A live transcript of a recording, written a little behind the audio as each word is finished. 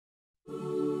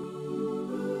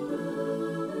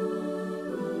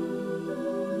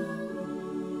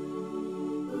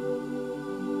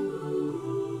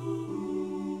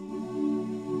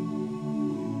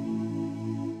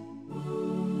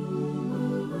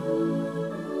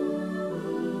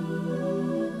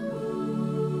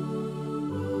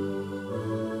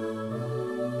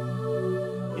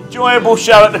Enjoyable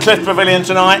show at the Cliff Pavilion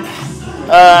tonight.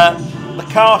 The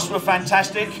cast were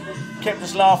fantastic, kept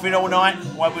us laughing all night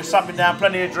while we were supping down,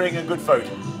 plenty of drink and good food.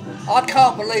 I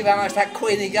can't believe how much that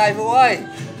Queenie gave away.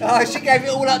 Oh, she gave it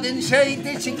all up, didn't she?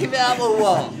 Did she give it up or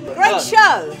what? Great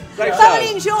show. Great Thoroughly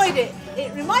show. enjoyed it.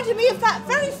 It reminded me of that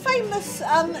very famous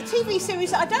TV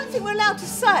series that I don't think we're allowed to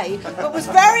say, but was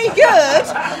very good,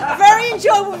 very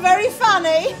enjoyable, very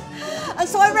funny, and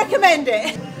so I recommend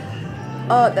it.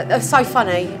 Oh, they're so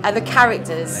funny, and the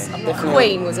characters. The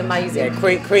Queen was amazing.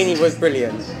 Yeah, Queenie was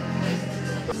brilliant.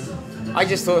 I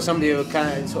just thought somebody would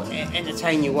kind of sort of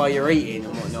entertain you while you're eating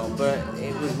and whatnot, but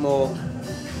it was more.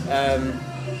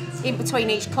 In between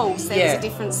each course, there was a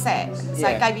different set, so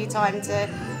it gave you time to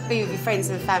be with your friends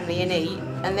and family and eat,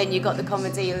 and then you got the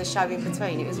comedy and the show in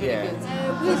between. It was really good.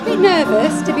 We was a bit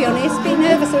nervous, to be honest. A bit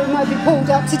nervous that we might be pulled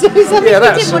up to do something. Yeah,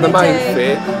 that's the main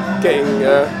fear, getting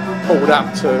pulled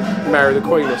up to marry the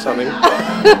Queen or something.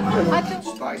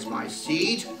 Spice my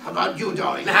seed. How about you,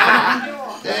 darling?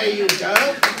 There you go.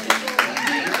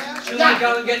 Shall I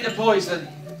go and get the poison?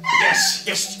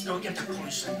 Yes, go get the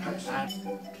poison.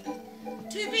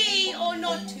 To be or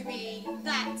not to be,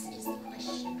 that is the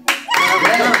question.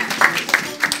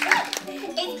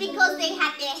 It's because they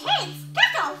had their heads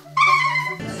cut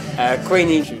off.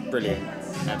 Queenie, she was brilliant,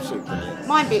 absolutely brilliant.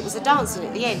 My bit was the dancing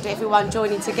at the end, everyone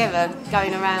joining together,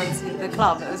 going around the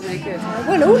club. It was really good.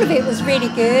 Well, all of it was really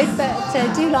good, but I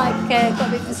do like, got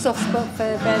a bit of a soft spot for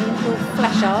little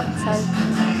flash art, so.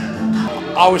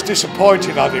 I was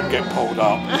disappointed I didn't get pulled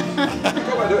up.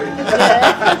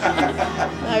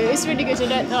 No, it's really good.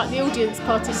 Like the audience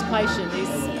participation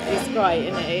is great,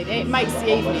 isn't it? It makes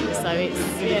the evening, so it's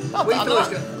I don't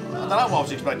know what I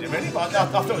was expecting really, but I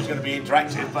thought it was going to be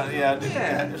interactive, but yeah,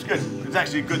 it was good. It was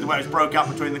actually good the way it was broke up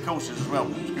between the courses as well.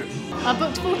 It was good. I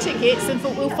booked 4 tickets and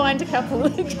thought we'll find a couple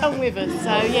who come with us.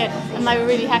 So yeah, and they were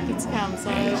really happy to come. So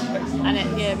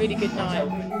really good night.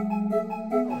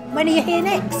 When are you here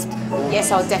next?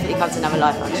 Yes, I'll definitely come to another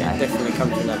Laughlines show. Definitely come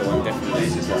to another one, definitely.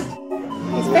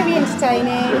 It's very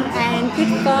entertaining and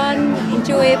good fun,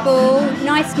 enjoyable,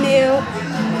 nice meal,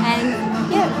 and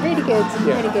yeah, really good,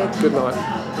 really good. Good night.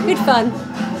 Good fun.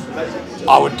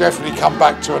 I would definitely come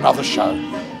back to another show.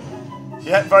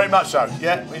 Yeah, very much so.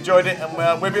 Yeah, we enjoyed it,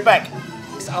 and we'll be back.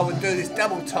 I would do this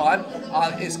double time.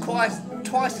 It's twice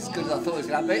as good as I thought it was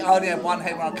going to be. I only had one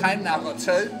head when I came, now I've got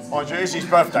 2. Mind you, it's his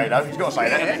birthday though, he's got to say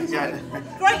that. Yeah.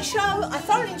 Great show. I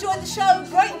thoroughly enjoyed the show.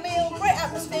 Great meal, great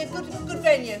atmosphere, good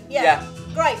venue. Yeah.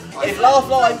 Great. If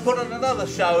Laughlines put on another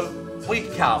show,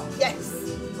 we'd come. Yes.